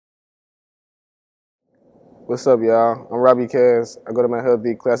What's up, y'all? I'm Robbie. I go to my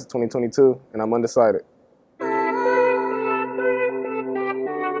healthy class of 2022, and I'm undecided.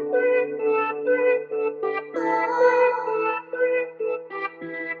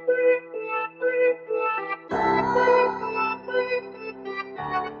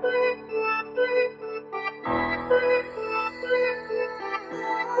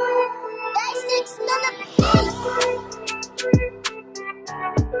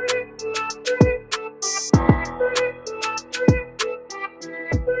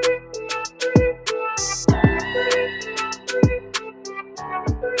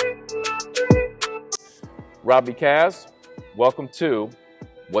 Robbie Kaz, welcome to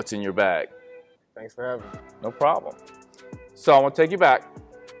What's in Your Bag. Thanks for having me. No problem. So I want to take you back.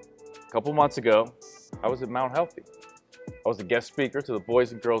 A couple months ago, I was at Mount Healthy. I was a guest speaker to the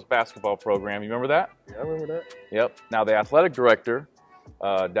boys and girls basketball program. You remember that? Yeah, I remember that. Yep. Now the athletic director,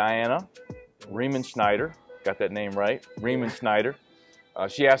 Diana Riemenschneider, got that name right, Riemenschneider,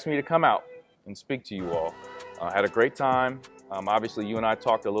 she asked me to come out and speak to you all. Had a great time. Obviously, you and I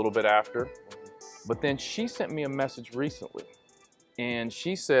talked a little bit after. But then she sent me a message recently, and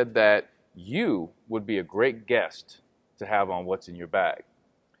she said that you would be a great guest to have on What's in Your Bag.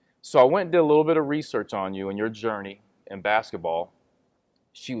 So I went and did a little bit of research on you and your journey in basketball.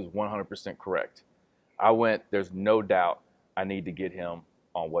 She was 100% correct. I went, there's no doubt I need to get him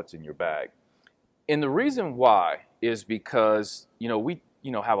on What's in Your Bag. And the reason why is because, we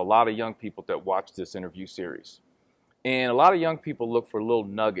have a lot of young people that watch this interview series. And a lot of young people look for little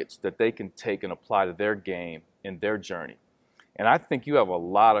nuggets that they can take and apply to their game and their journey. And I think you have a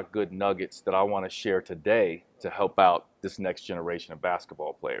lot of good nuggets that I want to share today to help out this next generation of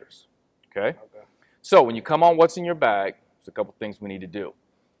basketball players. Okay? So when you come on What's in Your Bag, there's a couple things we need to do.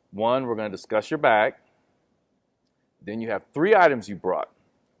 One, we're going to discuss your bag. Then you have 3 items you brought.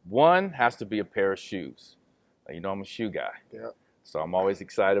 One has to be a pair of shoes. Now, you know I'm a shoe guy. Yep. So I'm always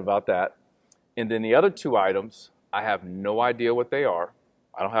excited about that. And then the other 2 items, I have no idea what they are.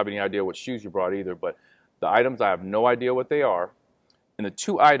 I don't have any idea what shoes you brought either, but the items, I have no idea what they are. And the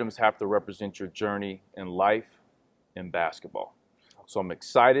 2 items have to represent your journey in life and basketball. So I'm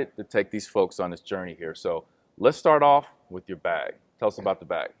excited to take these folks on this journey here. So let's start off with your bag. Tell us about the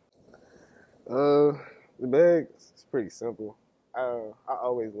bag. The bag is pretty simple. I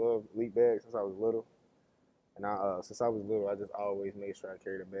always loved elite bags since I was little. And since I was little, I just always made sure I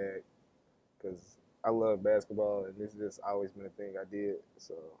carried a bag because I love basketball, and this just always been a thing I did.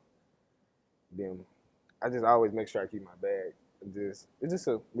 So then I just always make sure I keep my bag. It's just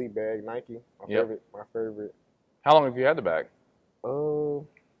a elite bag, Nike, my favorite. How long have you had the bag? Probably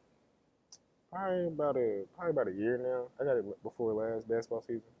about a year now. I got it before last basketball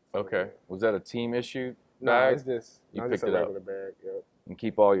season. So Okay. Was that a team issue No, bag? it's just You just picked a it up. regular bag. Yep. And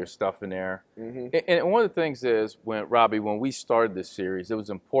keep all your stuff in there. Mm-hmm. And one of the things is, Robbie, when we started this series, it was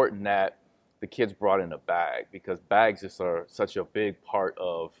important that the kids brought in a bag because bags are such a big part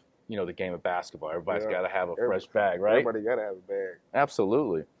of the game of basketball. Everybody's got to have a fresh bag, right? Everybody got to have a bag.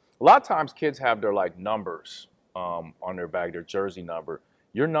 Absolutely. A lot of times kids have their numbers on their bag, their jersey number.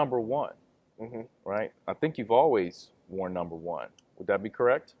 You're number 1, right? I think you've always worn number 1. Would that be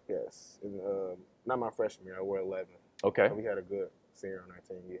correct? Yes. And, not my freshman year. I wore 11. Okay. So we had a good senior on our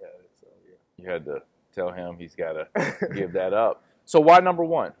team. We had it. So yeah. You had to tell him he's got to give that up. So why number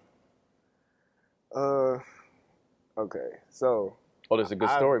 1? Okay. So. Oh, there's a good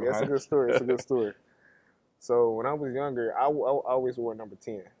story behind it. It's a good story. It's a good story. So when I was younger, I always wore number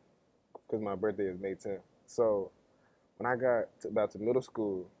 10 because my birthday is May 10th. So when I got about to middle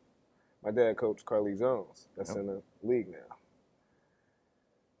school, my dad coached Carly Jones. That's in the league now.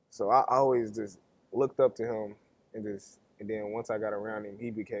 So I always just looked up to him and then once I got around him,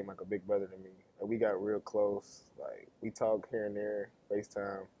 he became like a big brother to me. Like we got real close. Like we talked here and there,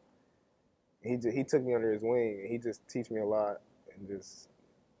 FaceTime. He took me under his wing and he just teach me a lot. And it's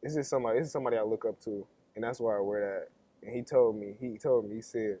just somebody I look up to, and that's why I wear that. And he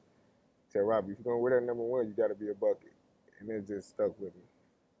said, Robbie, if you're gonna wear that number 1, you got to be a bucket, and it just stuck with me.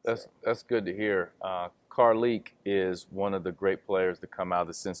 That's good to hear. Carleek is one of the great players to come out of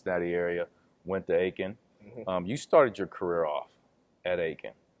the Cincinnati area. Went to Aiken. You started your career off at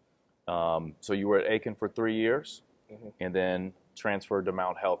Aiken, so you were at Aiken for 3 years, and then transferred to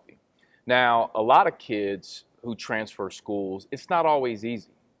Mount Healthy. Now, a lot of kids who transfer schools, it's not always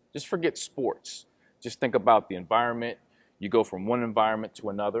easy. Just forget sports. Just think about the environment. You go from one environment to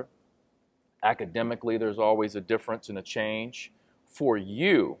another. Academically, there's always a difference and a change. For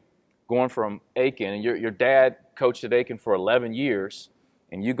you, going from Aiken, and your dad coached at Aiken for 11 years,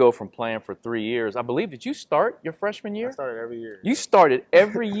 and you go from playing for 3 years. I believe, did you start your freshman year? I started every year. You started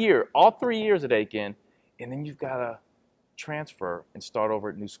every year, all 3 years at Aiken, and then you've got to transfer and start over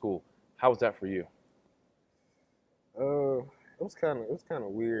at new school. How was that for you? It was kind of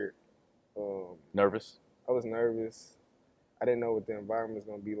weird. Nervous? I was nervous. I didn't know what the environment was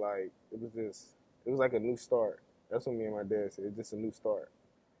gonna be like. It was like a new start. That's what me and my dad said. It's just a new start.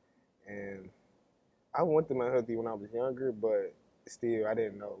 And I went to Mount Healthy when I was younger, but still, I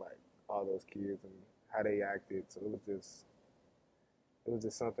didn't know like all those kids and how they acted. So it was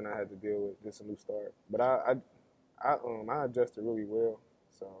just something I had to deal with, just a new start. But I adjusted really well.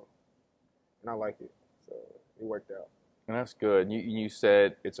 So, and I like it. So it worked out. And that's good. You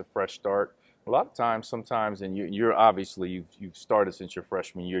said it's a fresh start. A lot of times, sometimes, and you're obviously you've started since your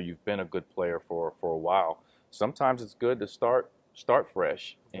freshman year. You've been a good player for a while. Sometimes it's good to start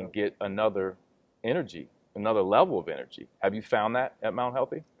fresh and get another energy, another level of energy. Have you found that at Mount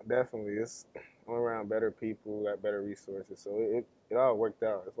Healthy? Definitely, I'm around better people, got better resources, so it all worked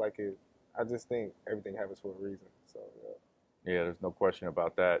out. It's like it. I just think everything happens for a reason. So yeah. Yeah, there's no question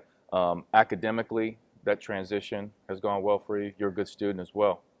about that. Academically, that transition has gone well for you. You're a good student as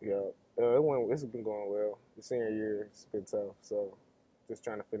well. Yeah, it's been going well. The senior year, it's been tough, so just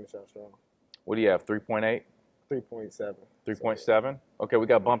trying to finish out strong. What do you have, 3.8? 3.7. 3.7? Okay, we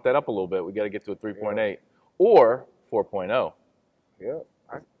got to bump that up a little bit. We got to get to a 3.8 or 4.0. Yeah,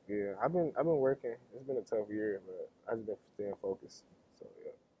 I've been working. It's been a tough year, but I just been staying focused. So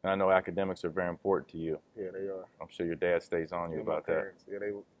yeah. And I know academics are very important to you. Yeah, they are. I'm sure your dad stays on you about that. Yeah,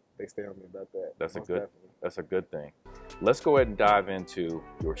 they stay on me about that. That's a good thing. Let's go ahead and dive into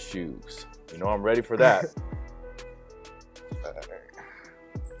your shoes. You know I'm ready for that.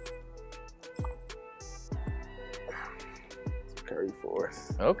 Curry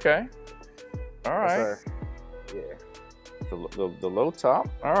Force. Okay. All right. Yeah. The low top.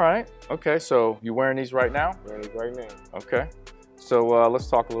 All right. Okay. So you wearing these right now? Wearing these right now. Okay. So let's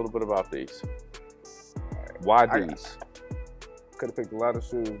talk a little bit about these. Why these? Could have picked a lot of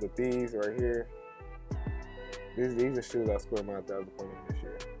shoes, but these right here, these are shoes I scored my 1,000 points in this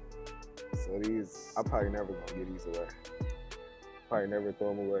year. So these, I'm probably never gonna get these away. Probably never throw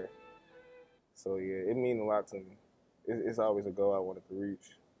them away. So yeah, it means a lot to me. It's always a goal I wanted to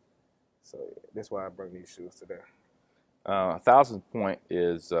reach. So yeah, that's why I bring these shoes today. 1,000 point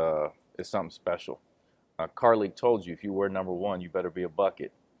is something special. Carly told you if you wear number 1, you better be a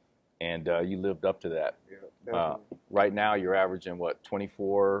bucket, and you lived up to that. Yeah, definitely. Right now, you're averaging what,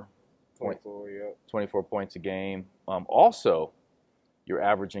 24? 24, yeah. 24 points a game. Also, you're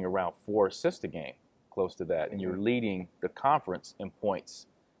averaging around 4 assists a game, close to that, and you're leading the conference in points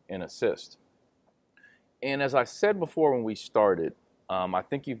and assists. And as I said before when we started, I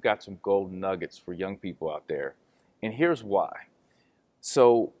think you've got some golden nuggets for young people out there. And here's why.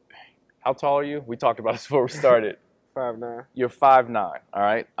 So, how tall are you? We talked about this before we started. 5'9". You're 5'9", all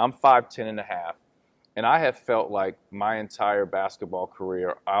right? I'm 5'10 and a half. And I have felt like my entire basketball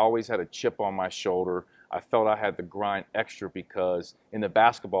career, I always had a chip on my shoulder. I felt I had to grind extra because in the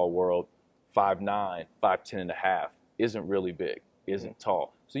basketball world, 5'9", 5'10 and a half isn't really big, isn't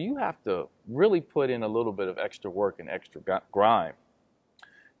tall. So you have to really put in a little bit of extra work and extra grind.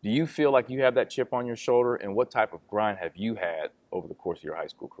 Do you feel like you have that chip on your shoulder, and what type of grind have you had over the course of your high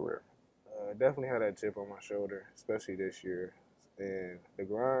school career? Definitely had that chip on my shoulder, especially this year. And the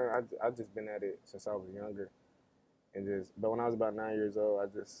grind, I've just been at it since I was younger. But when I was about 9 years old,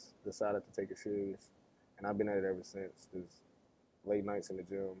 I just decided to take it serious. And I've been at it ever since. Just late nights in the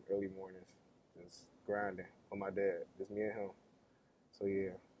gym, early mornings, just grinding with my dad, just me and him. So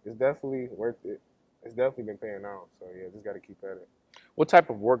yeah, it's definitely worth it. It's definitely been paying off. So yeah, just got to keep at it. What type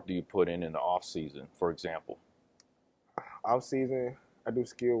of work do you put in the off season, for example? Off season, I do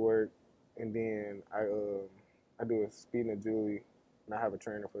skill work, and then I do a speed and agility, and I have a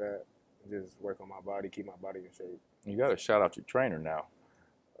trainer for that. And just work on my body, keep my body in shape. You got to shout out your trainer now.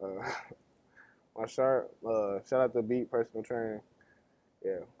 Shout out to Beat Personal Training.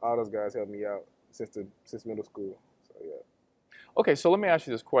 Yeah, all those guys helped me out since middle school. So yeah. Okay, so let me ask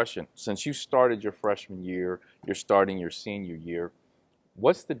you this question. Since you started your freshman year, you're starting your senior year,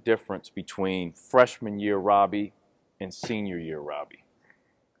 what's the difference between freshman year Robbie and senior year Robbie?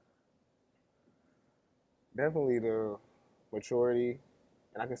 Definitely the maturity,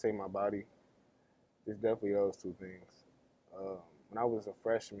 and I can say my body. It's definitely those two things. When I was a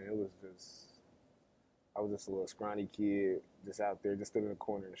freshman, I was just a little scrawny kid, just out there, just stood in the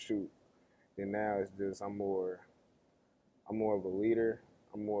corner and shoot. And now it's just I'm more of a leader.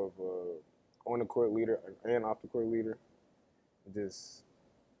 I'm more of a on the court leader and off the court leader. Just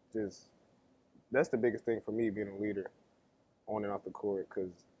that's the biggest thing for me, being a leader on and off the court,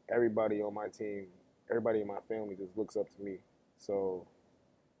 because everybody on my team, everybody in my family just looks up to me. So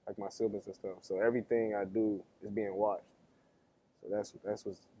like my siblings and stuff. So everything I do is being watched. So that's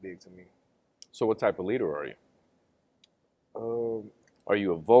what's big to me. So what type of leader are you? Um, Are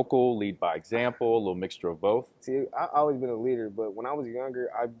you a vocal, lead by example, a little mixture of both? See, I always been a leader, but when I was younger,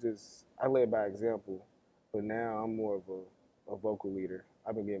 I led by example. But now I'm more of a vocal leader.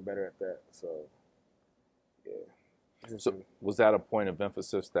 I've been getting better at that. So yeah. So was that a point of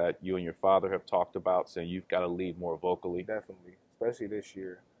emphasis that you and your father have talked about, saying you've got to lead more vocally? Definitely, especially this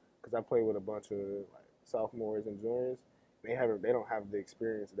year, because I play with a bunch of like sophomores and juniors. They don't have the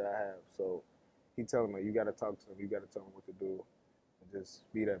experience that I have. So he telling me, you got to talk to them, you got to tell them what to do, and just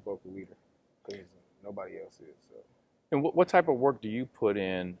be that vocal leader, because nobody else is. So. And what type of work do you put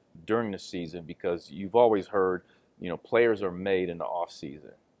in during the season? Because you've always heard, players are made in the off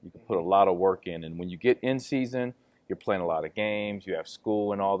season. You can put a lot of work in, and when you get in season, you're playing a lot of games, you have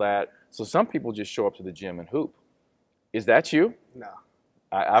school and all that. So some people just show up to the gym and hoop. Is that you? No.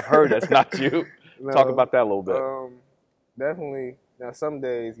 I've heard that's not you. No, Talk about that a little bit. Definitely. Now, some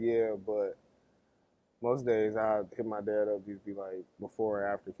days, yeah, but most days I hit my dad up, just be like, before or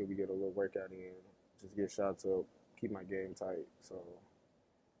after, can we get a little workout in? Just get shots up, keep my game tight. So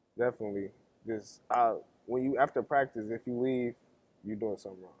definitely, when you after practice, if you leave, you're doing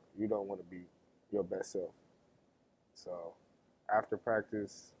something wrong. You don't want to be your best self. So after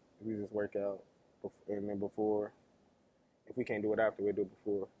practice, we just work out, and then before, if we can't do it after, we do it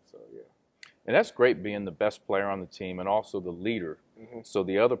before. So yeah. And that's great being the best player on the team and also the leader. Mm-hmm. So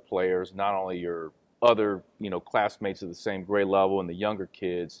the other players, not only your other, classmates at the same grade level and the younger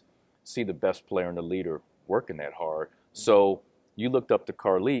kids, see the best player and the leader working that hard. Mm-hmm. So you looked up to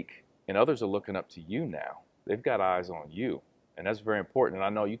Carleek, and others are looking up to you now. They've got eyes on you, and that's very important. And I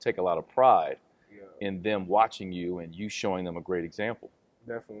know you take a lot of pride in them watching you and you showing them a great example.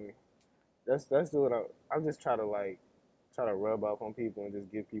 Definitely. That's what I just try to rub off on people and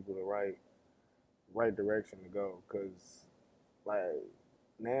just give people the right direction to go. Cause like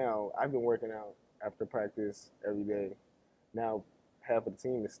now I've been working out after practice every day. Now half of the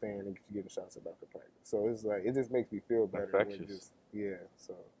team is staying and getting shots up after practice. So it's like it just makes me feel better. Infectious.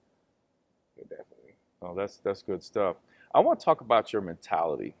 So yeah, definitely. Oh, that's good stuff. I want to talk about your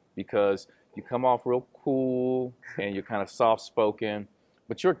mentality because you come off real cool and you're kind of soft-spoken,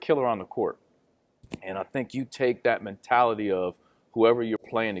 but you're a killer on the court. And I think you take that mentality of whoever you're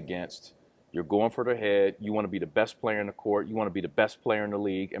playing against, you're going for the head, you want to be the best player in the court, you want to be the best player in the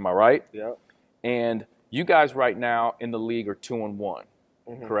league. Am I right? Yep. And you guys right now in the league are 2-1,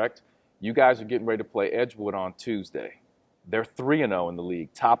 mm-hmm. correct? You guys are getting ready to play Edgewood on Tuesday. They're 3-0 in the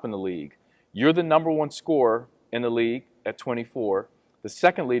league, top in the league. You're the number one scorer in the league at 24. The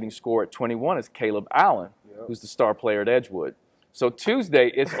second leading scorer at 21 is Caleb Allen, who's the star player at Edgewood. So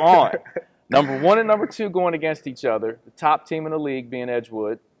Tuesday, it's on. Number one and number two going against each other. The top team in the league being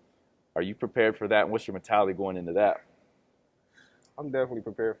Edgewood. Are you prepared for that? And what's your mentality going into that? I'm definitely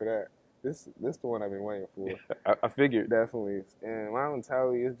prepared for that. This the one I've been waiting for. I figured. Definitely. And my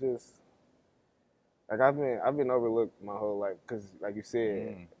mentality is just like I've been overlooked my whole life because, like you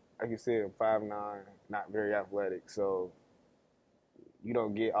said, I'm 5'9", not very athletic, so you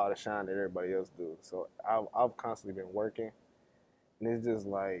don't get all the shine that everybody else do. So I've constantly been working, and it's just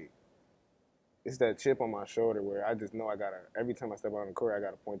like it's that chip on my shoulder where I just know every time I step out on the court, I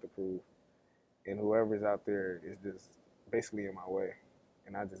got a point to prove, and whoever's out there is just basically in my way,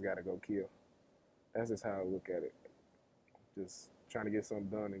 and I just gotta go kill. That's just how I look at it. Just trying to get something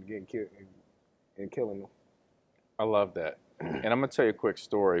done and getting killed and killing them. I love that. And I'm going to tell you a quick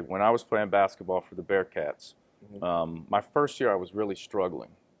story. When I was playing basketball for the Bearcats, my first year I was really struggling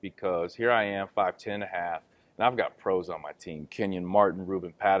because here I am, 5'10 and a half, and I've got pros on my team. Kenyon Martin,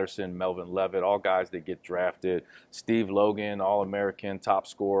 Ruben Patterson, Melvin Levitt, all guys that get drafted. Steve Logan, All-American, top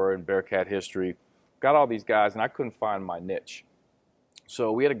scorer in Bearcat history. Got all these guys, and I couldn't find my niche.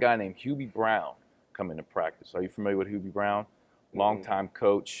 So we had a guy named Hubie Brown come into practice. Are you familiar with Hubie Brown? Longtime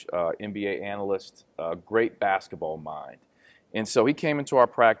coach, NBA analyst, great basketball mind. And so he came into our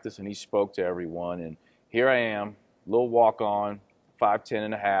practice and he spoke to everyone. And here I am, little walk-on, 5'10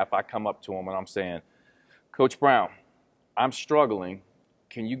 and a half. I come up to him and I'm saying, Coach Brown, I'm struggling.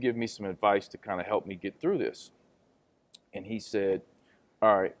 Can you give me some advice to kind of help me get through this? And he said,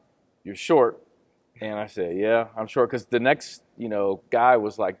 all right, you're short. And I said, yeah, I'm short. Because the next, guy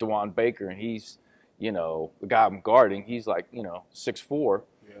was like DeJuan Baker, and he's, the guy I'm guarding, he's like, 6'4".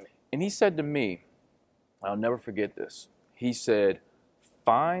 Yeah. And he said to me, I'll never forget this. He said,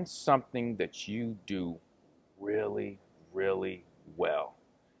 find something that you do really, really well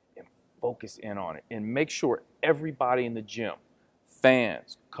and focus in on it. And make sure everybody in the gym,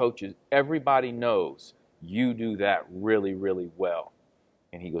 fans, coaches, everybody knows you do that really, really well.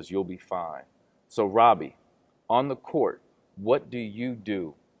 And he goes, you'll be fine. So, Robbie, on the court, what do you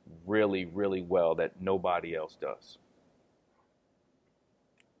do really, really well that nobody else does?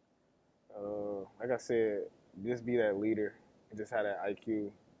 Like I said, just be that leader and just have that IQ,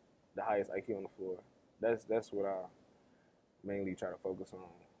 the highest IQ on the floor. That's what I mainly try to focus on.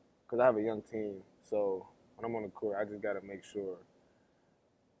 Because I have a young team, so when I'm on the court, I just got to make sure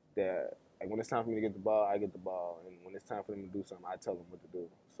that like when it's time for me to get the ball, I get the ball, and when it's time for them to do something, I tell them what to do.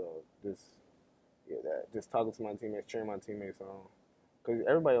 So just talking to my teammates, cheering my teammates on, because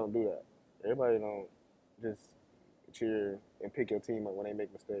everybody don't do that. Everybody don't just cheer and pick your team up when they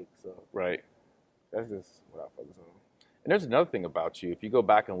make mistakes. So Right. that's just what I focus on. And there's another thing about you. If you go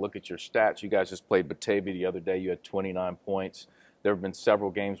back and look at your stats, you guys just played Batavia the other day. You had 29 points. There have been several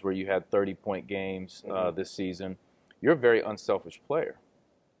games where you had 30-point games this season. You're a very unselfish player.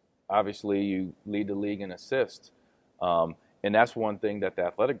 Obviously, you lead the league in assists. And that's one thing that the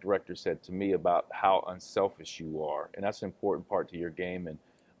athletic director said to me about how unselfish you are. And that's an important part to your game. And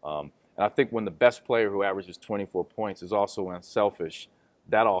I think when the best player who averages 24 points is also unselfish,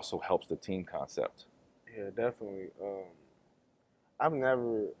 that also helps the team concept. Yeah, definitely. I've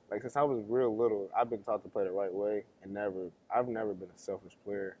never, like, since I was real little, I've been taught to play the right way, and I've never been a selfish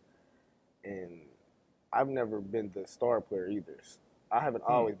player, and I've never been the star player either. I haven't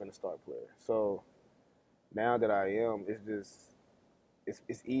always been a star player. So now that I am, it's just,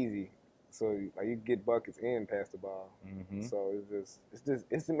 it's easy. So like you get buckets and pass the ball. So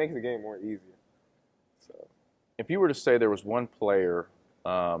it makes the game more easier. So if you were to say there was one player,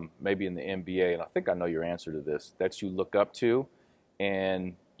 maybe in the NBA, and I think I know your answer to this, that you look up to,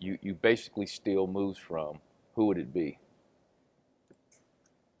 and you basically steal moves from, who would it be?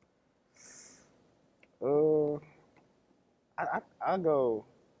 I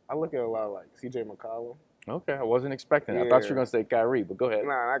look at a lot of like CJ McCollum. Okay, I wasn't expecting that. Yeah. I thought you were going to say Kyrie, but go ahead.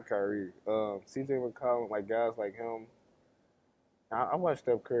 Nah, not Kyrie. CJ McCollum, like guys like him. I watch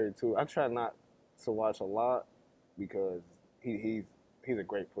Steph Curry too. I try not to watch a lot because he's a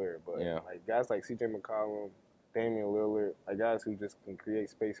great player. But like guys like CJ McCollum, Damian Lillard, like guys who just can create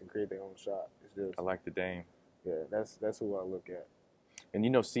space and create their own shot. It's just I like the Dame. Yeah, that's who I look at. And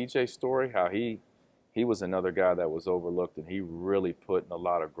you know CJ's story, how he was another guy that was overlooked, and he really put in a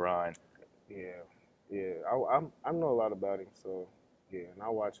lot of grind. Yeah. I know a lot about him, so yeah, and I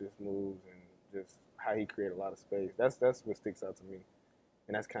watch his moves and just how he created a lot of space. That's what sticks out to me,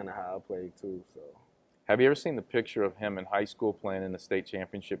 and that's kind of how I played too. So, have you ever seen the picture of him in high school playing in the state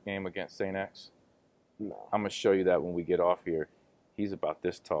championship game against St. X? No. I'm gonna show you that when we get off here. He's about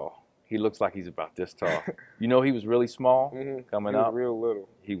this tall. He looks like he's about this tall. You know, he was really small coming up. He was real little.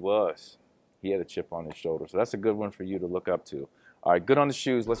 He was. He had a chip on his shoulder, so that's a good one for you to look up to. All right, good on the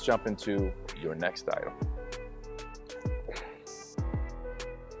shoes. Let's jump into your next item.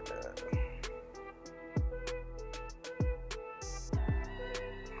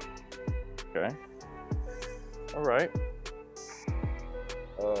 Okay. All right.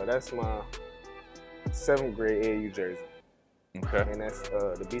 That's my 7th grade AAU jersey. Okay. And that's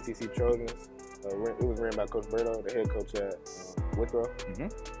the BTC Trojans. It was ran by Coach Berto, the head coach at Withrow.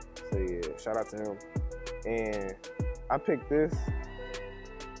 So yeah, shout out to him. And I picked this.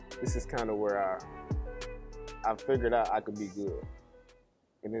 This is kind of where I figured out I could be good.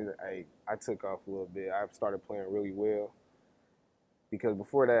 And then I took off a little bit. I started playing really well. Because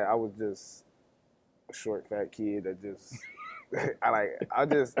before that, I was just a short, fat kid that just,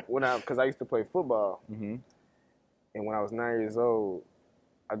 because I used to play football. And when I was 9 years old,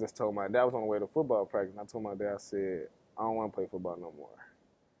 I just told my dad, I was on the way to football practice, and I told my dad, I said, I don't want to play football no more.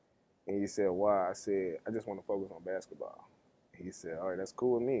 And he said, why? I said, I just want to focus on basketball. He said, all right, that's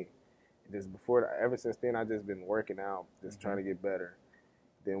cool with me. And just before that, ever since then, I just been working out, just trying to get better.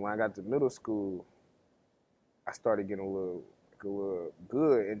 Then when I got to middle school, I started getting a little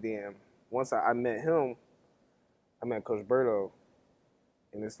good. And then once I met him, I met Coach Berto,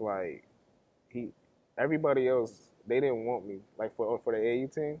 and it's like everybody else, they didn't want me, like for the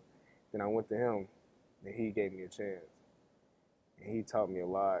AAU team. Then I went to him, and he gave me a chance. And he taught me a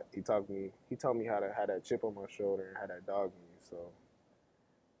lot. He taught me how to have that chip on my shoulder and how that dog me. So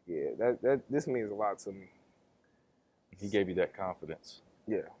yeah, this means a lot to me. He gave you that confidence.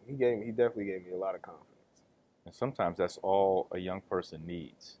 Yeah, he definitely gave me a lot of confidence. And sometimes that's all a young person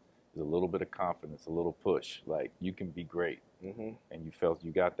needs, is a little bit of confidence, a little push. Like, you can be great. And you felt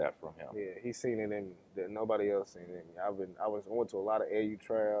you got that from him. Yeah, he's seen it in me that nobody else seen it in me. I went to a lot of AU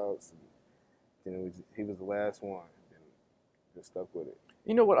tryouts, and then he was the last one, and just stuck with it.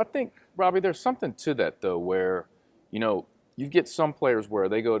 You know what? I think, Robbie, there's something to that, though, where, you know, you get some players where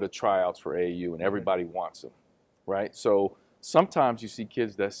they go to tryouts for AAU and everybody wants them, right? So sometimes you see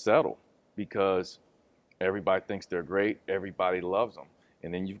kids that settle because everybody thinks they're great, everybody loves them.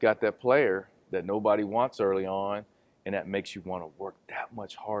 And then you've got that player that nobody wants early on, and that makes you want to work that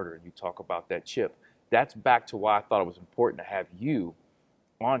much harder. And you talk about that chip. That's back to why I thought it was important to have you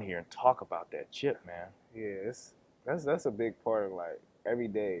on here and talk about that chip, man. Yeah, that's a big part of like every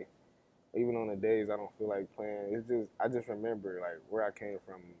day. Even on the days I don't feel like playing, it's just I just remember like where I came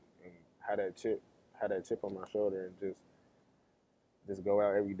from and had that chip on my shoulder, and just go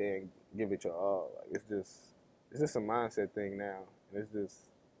out every day and give it your all. Like it's just a mindset thing now. And it's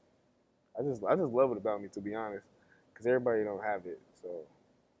just I just love it about me, to be honest, because everybody don't have it. So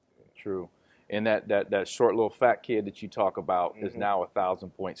True. And that short little fat kid that you talk about is now a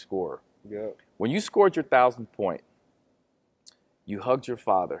 1,000-point scorer. Yep. When you scored your 1,000th point, you hugged your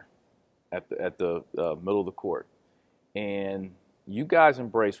father at the middle of the court, and you guys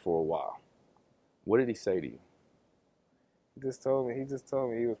embraced for a while. What did he say to you? He just told me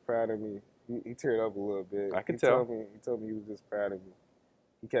he was proud of me. He teared up a little bit. I could tell. He told me he was just proud of me.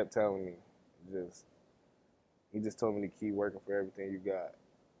 He kept telling me, he just told me to keep working for everything you got.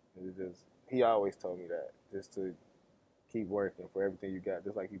 He always told me that, just to keep working for everything you got,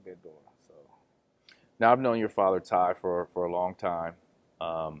 just like you've been doing. So now I've known your father, Ty, for a long time.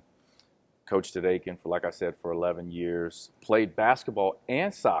 Coached at Aiken for, like I said, for 11 years. Played basketball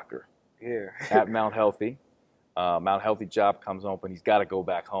and soccer. Yeah. At Mount Healthy. Mount Healthy job comes open. He's got to go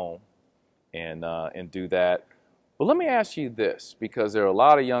back home and do that. But let me ask you this, because there are a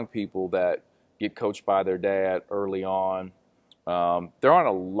lot of young people that get coached by their dad early on. There aren't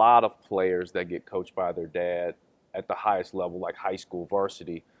a lot of players that get coached by their dad at the highest level, like high school,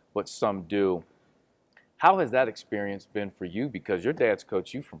 varsity, but some do. How has that experience been for you? Because your dad's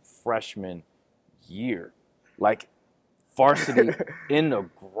coached you from freshman year, like varsity in the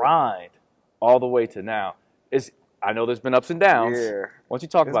grind, all the way to now. I know there's been ups and downs. Yeah. Why don't you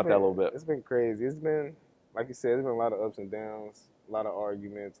talk about that a little bit? It's been crazy. It's been, like you said, there's been a lot of ups and downs, a lot of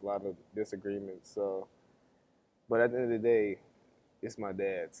arguments, a lot of disagreements. So, but at the end of the day, it's my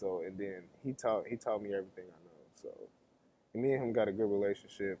dad. So, and then he taught me everything I know. So, and me and him got a good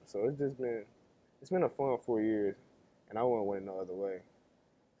relationship. So it's been a fun 4 years, and I wouldn't want it no other way.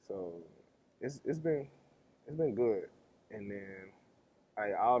 So, it's been good. And then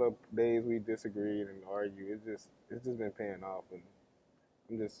all the days we disagreed and argued, it's just been paying off, and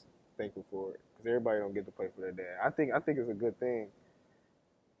I'm just thankful for it, because everybody don't get to play for their dad. I think it's a good thing,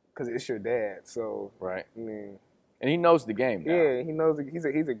 because it's your dad. So right. I mean, and he knows the game now. Yeah, he knows.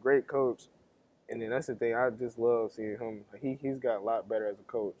 He's a great coach, and then that's the thing. I just love seeing him. He's got a lot better as a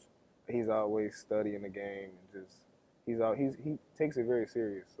coach. He's always studying the game, and he takes it very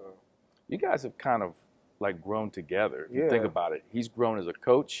serious. So you guys have kind of like grown together. If you Yeah. think about it, he's grown as a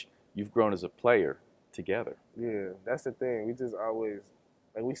coach. You've grown as a player together. Yeah, that's the thing. We just always,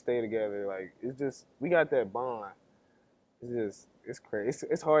 like, we stay together. Like, it's just, we got that bond. It's crazy.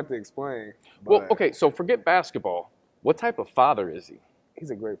 It's hard to explain. Well, okay, so forget basketball. What type of father is he? He's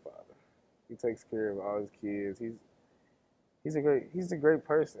a great father. He takes care of all his kids. He's a great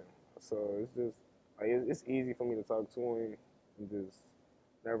person. So it's just, like, it's easy for me to talk to him, and just,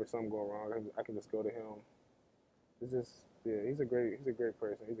 whenever something go wrong, I can just go to him. It's just, yeah, he's a great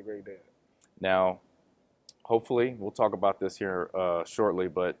person. He's a great dad. Now, hopefully, we'll talk about this here shortly,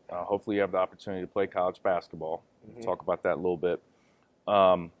 but hopefully you have the opportunity to play college basketball. We'll talk about that a little bit.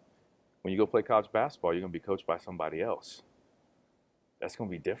 When you go play college basketball, you're going to be coached by somebody else. That's going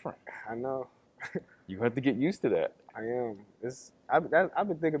to be different. I know. You have to get used to that. I am. I've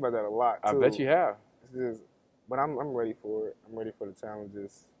been thinking about that a lot, too. I bet you have. It's just, but I'm ready for it. I'm ready for the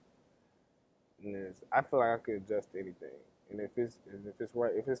challenges. And I feel like I could adjust to anything. And if it's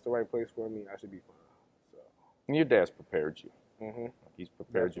the right place for me, I should be fine. So. And your dad's prepared you. Mm-hmm. He's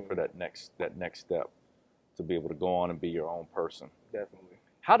prepared Definitely. you for that next step, to be able to go on and be your own person. Definitely.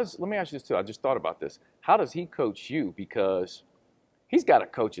 Let me ask you this too. I just thought about this. How does he coach you? Because he's got to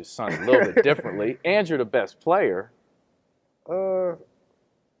coach his son a little bit differently, and you're the best player.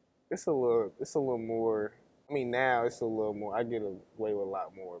 It's a little more. I mean, now it's a little more. I get away with a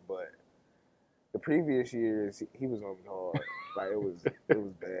lot more, but the previous years he was on me hard. Like it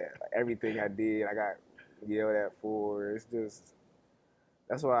was bad. Like, everything I did, I got yelled at for. It's just,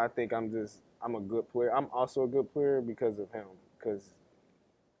 that's why I think I'm a good player. I'm also a good player because of him. Because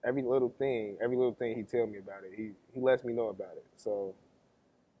every little thing he tell me about it, he lets me know about it. So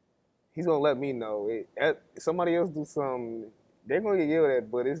he's gonna let me know. Somebody else do something, they're gonna get yelled at,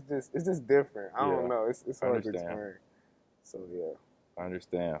 but it's just different. I don't know. It's hard to explain. So yeah. I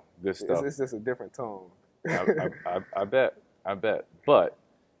understand. Good stuff. It's just a different tone. I bet. But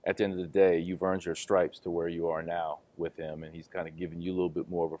at the end of the day, you've earned your stripes to where you are now with him, and he's kind of giving you a little bit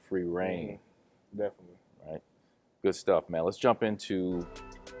more of a free reign. Definitely. Right? Good stuff, man. Let's jump into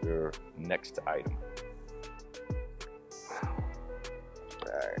your next item.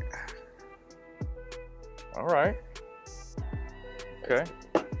 All right. Okay.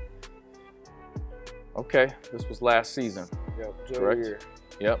 Okay. This was last season. Yep. Junior Correct? year.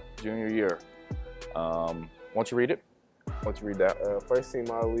 Yep. Junior year. Why don't you read it? Why don't you read that? First team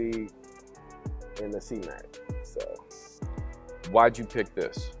all league in the CMAC. So. Why'd you pick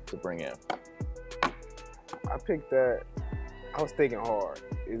this to bring in? I picked that. I was thinking hard.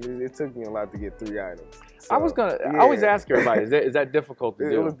 It took me a lot to get 3 items. So, I always ask everybody, is that difficult to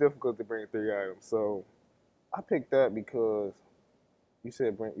do? It was difficult to bring 3 items. So I picked that because you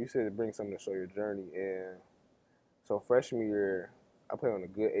said bring something to show your journey. And so freshman year, I played on a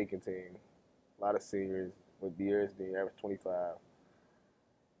good Aiken team. A lot of seniors with beers, then average 25.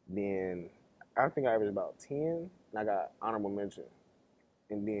 Then I think I averaged about 10, and I got honorable mention.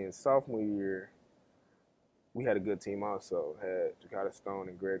 And then sophomore year, we had a good team also. Had Jakota Stone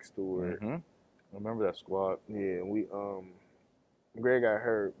and Greg Stewart. Mm-hmm. I remember that squad. Yeah, we Greg got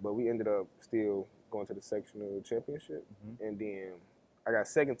hurt, but we ended up still going to the sectional championship. Mm-hmm. And then I got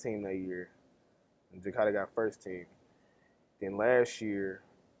second team that year, and Jakota got first team. Then last year,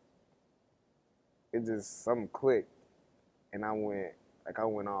 it just something clicked, and I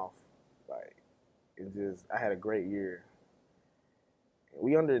went off. Like I had a great year.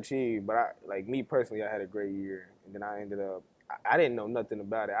 We underachieved, but me personally, I had a great year. And then I ended up, I didn't know nothing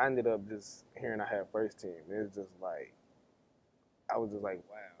about it. I ended up just hearing I had first team. It's just like, I was just like,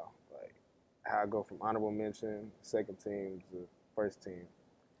 wow. Like, how I go from honorable mention, second team, to first team.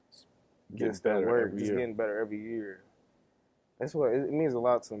 Just that work, just getting better every year. That's what, it means a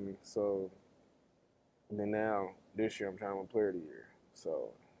lot to me. So, and then now, this year, I'm trying to win player of the year. So,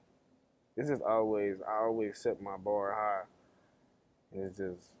 it's just I always set my bar high. And it's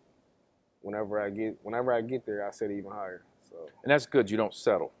just whenever I get there, I set it even higher. So. And that's good. You don't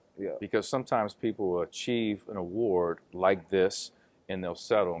settle. Yeah. Because sometimes people will achieve an award like this, and they'll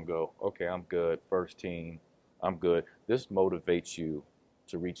settle and go, okay, I'm good. First team, I'm good. This motivates you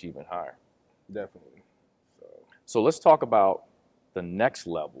to reach even higher. Definitely. So let's talk about the next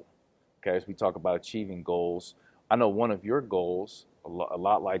level. Okay, as we talk about achieving goals, I know one of your goals, a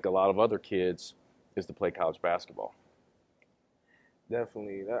lot like a lot of other kids, is to play college basketball.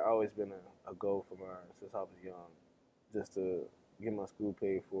 Definitely. That's always been a goal for mine since I was young, just to get my school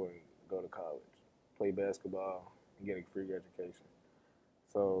paid for and go to college, play basketball, and get a free education.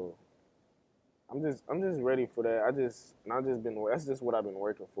 So I'm just ready for that. That's just what I've been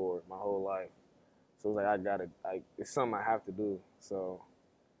working for my whole life. So it's like it's something I have to do. So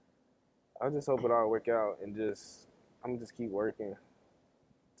I just hope it all work out, and I'm just keep working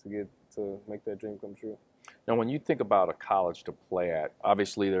to make that dream come true. Now, when you think about a college to play at,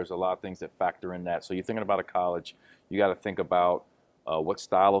 obviously there's a lot of things that factor in that. So you're thinking about a college, you got to think about what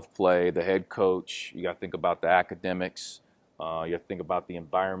style of play, the head coach, you got to think about the academics, you have to think about the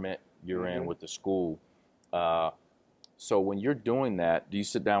environment you're in with the school. So when you're doing that, do you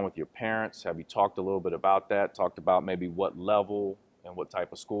sit down with your parents? Have you talked a little bit about that? Talked about maybe what level and what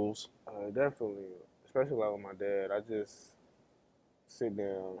type of schools? Definitely, especially like with my dad. I just sit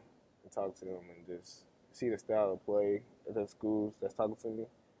down and talk to them and just see the style of play at the schools that's talking to me,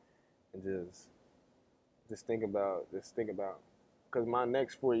 and just think about, because my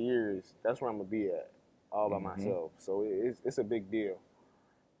next 4 years, that's where I'm gonna be at, all by myself. So it's a big deal,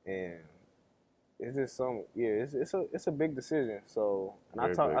 and it's just it's a big decision. So, and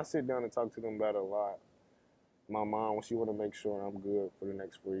I sit down and talk to them about it a lot. My mom, she want to make sure I'm good for the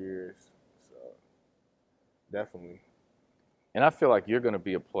next 4 years. So, definitely. And I feel like you're going to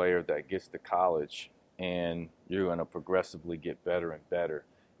be a player that gets to college and you're going to progressively get better and better.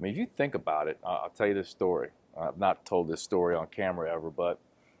 I mean, if you think about it, I'll tell you this story. I've not told this story on camera ever, but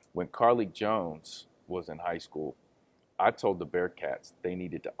when Carly Jones was in high school, I told the Bearcats they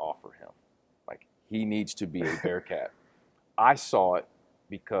needed to offer him. Like, he needs to be a Bearcat. I saw it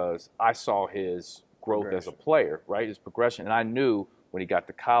because I saw his growth as a player, right? His progression. And I knew when he got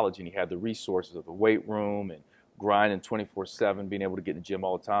to college and he had the resources of the weight room and grinding 24/7, being able to get in the gym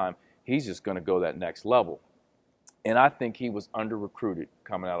all the time, he's just going to go that next level. And I think he was under-recruited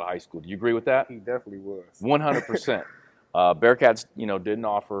coming out of high school. Do you agree with that? He definitely was. 100%. Bearcats, didn't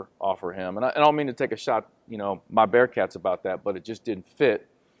offer him. And I don't mean to take a shot, my Bearcats about that, but it just didn't fit.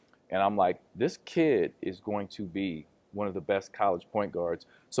 And I'm like, this kid is going to be one of the best college point guards.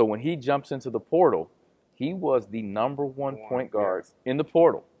 So when he jumps into the portal, he was the #1 point guard in the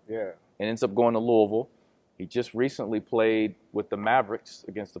portal. Yeah. And ends up going to Louisville. He just recently played with the Mavericks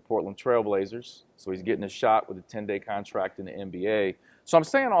against the Portland Trailblazers, so he's getting a shot with a 10-day contract in the NBA. So I'm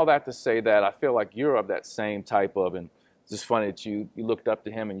saying all that to say that I feel like you're of that same type of, and it's just funny that you looked up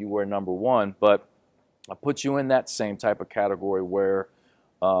to him and you were number one, but I put you in that same type of category where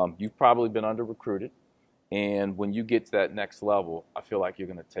you've probably been under-recruited, and when you get to that next level, I feel like you're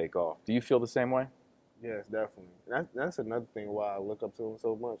going to take off. Do you feel the same way? Yes, definitely. That's another thing why I look up to him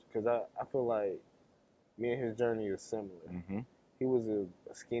so much, because I feel like me and his journey is similar. Mm-hmm. He was a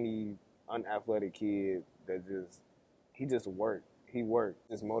skinny, unathletic kid that he just worked. He worked.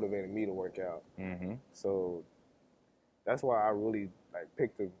 Just motivated me to work out. Mm-hmm. So that's why I really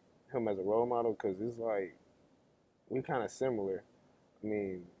picked him as a role model, because it's like we kind of similar. I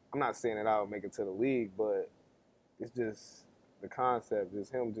mean, I'm not saying that I'll make it to the league, but it's just the concept,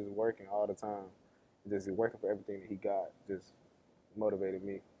 just him just working all the time, just working for everything that he got, just motivated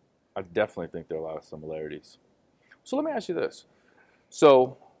me. I definitely think there are a lot of similarities. So let me ask you this.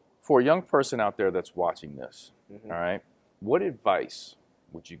 So for a young person out there that's watching this, Mm-hmm. all right, what advice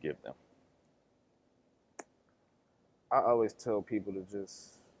would you give them? I always tell people to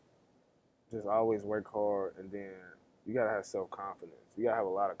just always work hard, and then you gotta have self-confidence. You gotta have a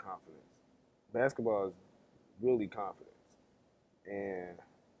lot of confidence. Basketball is really confidence, and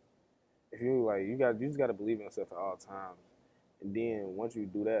if you just gotta believe in yourself at all times. And then once you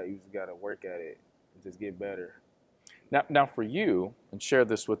do that, you just gotta work at it and just get better. Now for you, and share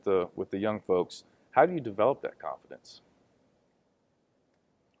this with the young folks, how do you develop that confidence?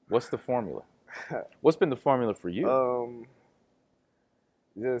 What's the formula? What's been the formula for you? I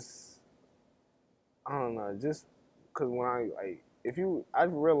don't know, just because when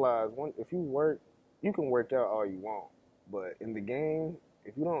I've realized if you work, you can work out all you want, but in the game,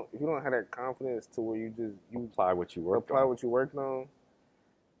 if you don't have that confidence to where you apply what you worked on,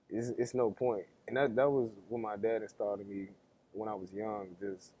 it's no point. And that was what my dad installed in me when I was young.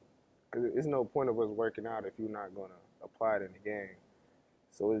 Just because it's no point of us working out if you're not gonna apply it in the game.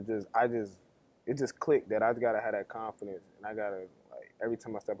 So it just clicked that I gotta have that confidence, and I gotta every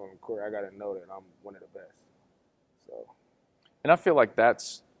time I step on the court, I gotta know that I'm one of the best. So, and I feel like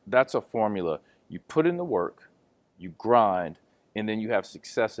that's a formula. You put in the work, you grind, and then you have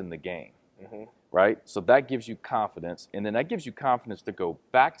success in the game, mm-hmm. right? So that gives you confidence, and then that gives you confidence to go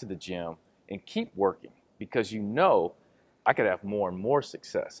back to the gym and keep working, because you know I could have more and more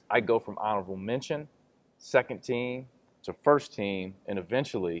success. I go from honorable mention, second team, to first team, and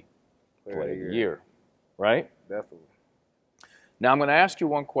eventually player of the year, right? Definitely. Now I'm going to ask you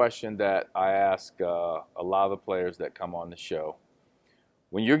one question that I ask a lot of the players that come on the show.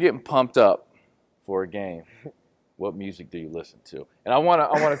 When you're getting pumped up for a game, what music do you listen to? And I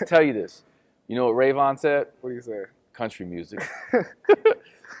want to tell you this. You know what Rayvon said? What do you say? Country music.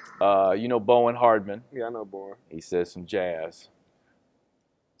 You know Bowen Hardman. Yeah, I know Bowen. He says some jazz.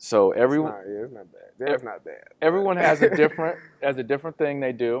 So everyone, it's not bad. Jazz not bad. Everyone has a different thing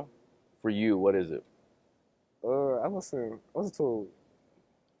they do. For you, what is it? I listen to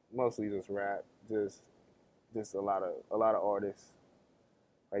mostly just rap, just a lot of artists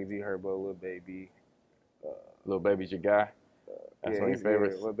like G Herbo, Lil Baby. Lil Baby's your guy. That's one of your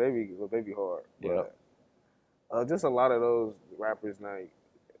favorites. Yeah, Lil Baby hard. Yeah. Just a lot of those rappers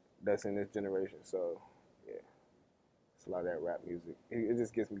that's in this generation. So yeah, it's a lot of that rap music. It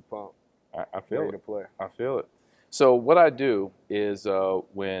just gets me pumped. I feel it. To play. I feel it. So what I do is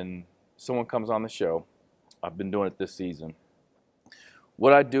when someone comes on the show, I've been doing it this season.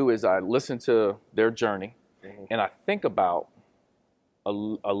 What I do is I listen to their journey, mm-hmm. and I think about a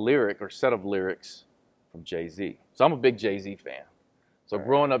lyric or set of lyrics from Jay-Z. So I'm a big Jay-Z fan. So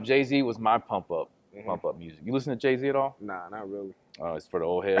growing up, Jay-Z was my pump up music. You listen to Jay-Z at all? Nah, not really. Oh, it's for the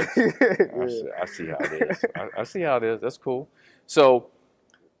old heads. Yeah. I see how it is. I see how it is. That's cool. So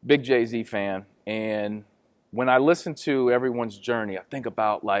big Jay-Z fan, and when I listen to everyone's journey, I think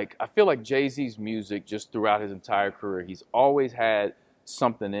about I feel like Jay-Z's music just throughout his entire career, he's always had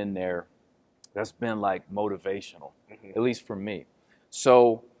something in there that's been motivational, mm-hmm. at least for me.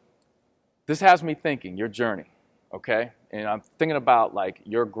 So this has me thinking, your journey, okay? And I'm thinking about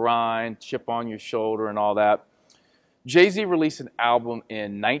your grind, chip on your shoulder and all that. Jay-Z released an album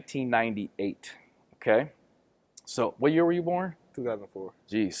in 1998, okay? So what year were you born? 2004.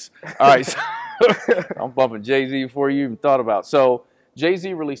 Jeez. All right. So I'm bumping Jay-Z before you even thought about. So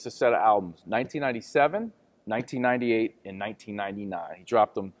Jay-Z released a set of albums, 1997, 1998, and 1999. He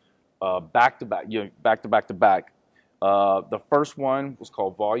dropped them back to back. The first one was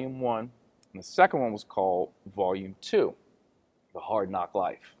called Volume 1, and the second one was called Volume 2, The Hard Knock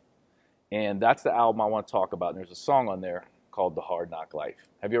Life. And that's the album I want to talk about. And there's a song on there called The Hard Knock Life.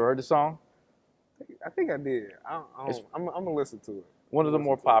 Have you ever heard the song? I think I did. I'm gonna listen to it. One of the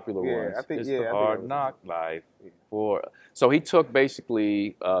more popular Yeah, ones. I think. It's Yeah, the I hard think knock life. So he took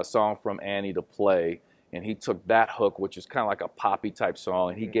basically a song from Annie to Play, and he took that hook, which is kind of like a poppy type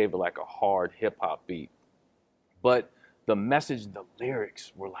song, and he gave it like a hard hip hop beat. But the message, the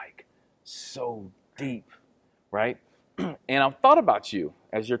lyrics were like so deep, right? And I've thought about you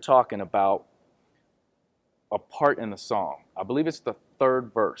as you're talking about a part in the song. I believe it's the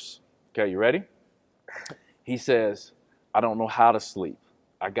third verse. Okay, you ready? He says, I don't know how to sleep.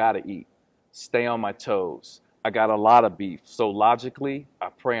 I gotta eat. Stay on my toes. I got a lot of beef. So logically, I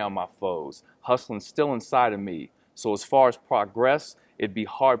prey on my foes. Hustling still inside of me. So as far as progress, it'd be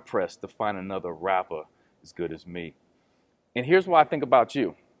hard pressed to find another rapper as good as me. And here's what I think about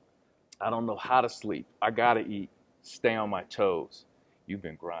you. I don't know how to sleep. I gotta eat. Stay on my toes. You've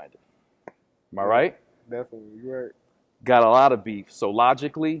been grinding. Am I right? Definitely, you're right. Got a lot of beef. So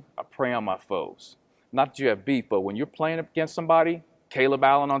logically, I prey on my foes. Not that you have beef, but when you're playing against somebody, Caleb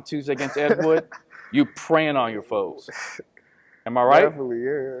Allen on Tuesday against Ed Wood, you preying on your foes. Am I right? Definitely,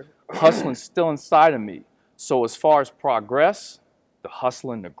 yeah. Hustling's still inside of me. So as far as progress, the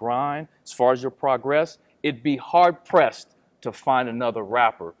hustling, the grind, as far as your progress, it'd be hard pressed to find another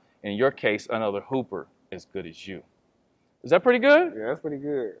rapper, in your case, another hooper as good as you. Is that pretty good? Yeah, that's pretty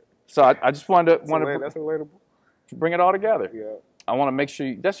good. So I just wanted That's to relatable. bring it all together. Yeah. I want to make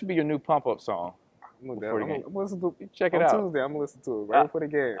sure that should be your new pump up song. I'm gonna listen to it. Check it on out. Tuesday, I'm gonna listen to it right before the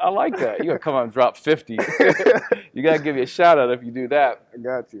game. I like that. You gotta come out and drop 50. You gotta give you a shout out if you do that. I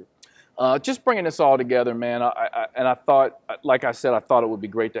got you. Just bringing this all together, man. I thought, like I said, I thought it would be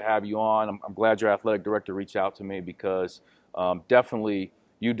great to have you on. I'm glad your athletic director reached out to me because definitely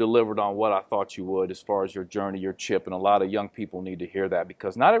you delivered on what I thought you would as far as your journey, your chip, and a lot of young people need to hear that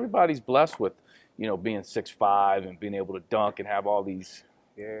because not everybody's blessed with, being 6'5" and being able to dunk and have all these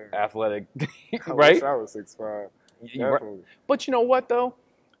athletic, right? Wish I was 6'5". Definitely. But you know what though?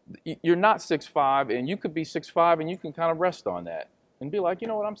 You're not 6'5", and you could be 6'5", and you can kind of rest on that and be like, you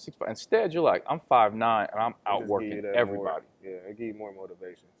know what, I'm 6'5". Instead, you're like, I'm 5'9", and I'm outworking everybody. It gives you more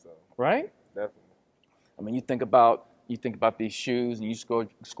motivation. So right? Definitely. I mean, you think about these shoes, and you scored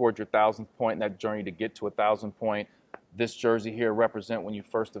your 1,000th point in that journey to get to 1,000 point. This jersey here represent when you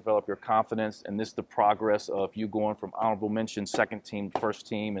first develop your confidence, and this the progress of you going from honorable mention, second team, first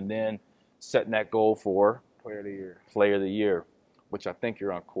team, and then setting that goal for Player of the Year. Player of the Year, which I think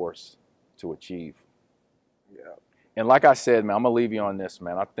you're on course to achieve. Yeah. And like I said, man, I'm gonna leave you on this,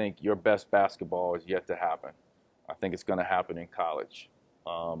 man. I think your best basketball is yet to happen. I think it's gonna happen in college.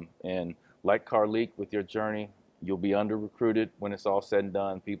 And like Carleek, with your journey, you'll be under recruited when it's all said and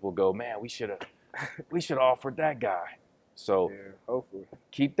done. People go, man, we should have offered that guy. So hopefully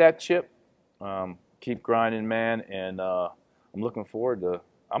keep that chip, keep grinding, man. And I'm looking forward to.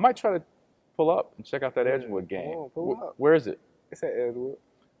 I might try to pull up and check out that Edgewood game. Pull up. Where is it? It's at Edgewood.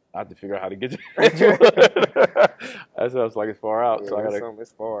 I have to figure out how to get to Edgewood. That sounds like it's far out. So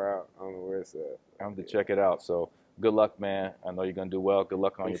it's far out. I don't know where it's at. I have to check it out. So good luck, man. I know you're gonna do well. Good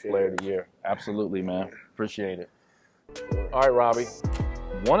luck on your Player of the Year. Absolutely, man. Appreciate it. All right, Robbie.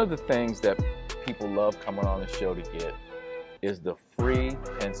 One of the things that people love coming on the show to get is the free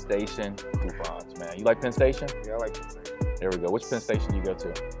Penn Station coupons, man. You like Penn Station? Yeah, I like Penn Station. There we go. Which Penn Station do you go to?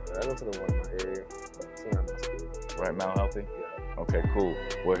 I go to the one in my area. It's around my school. Right, Mount Healthy? Yeah. Okay, cool.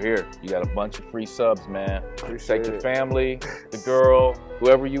 We're here. You got a bunch of free subs, man. Appreciate Take the family, the girl,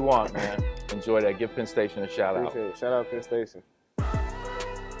 whoever you want, man. Enjoy that. Give Penn Station a shout out. Appreciate it. Shout out Penn Station.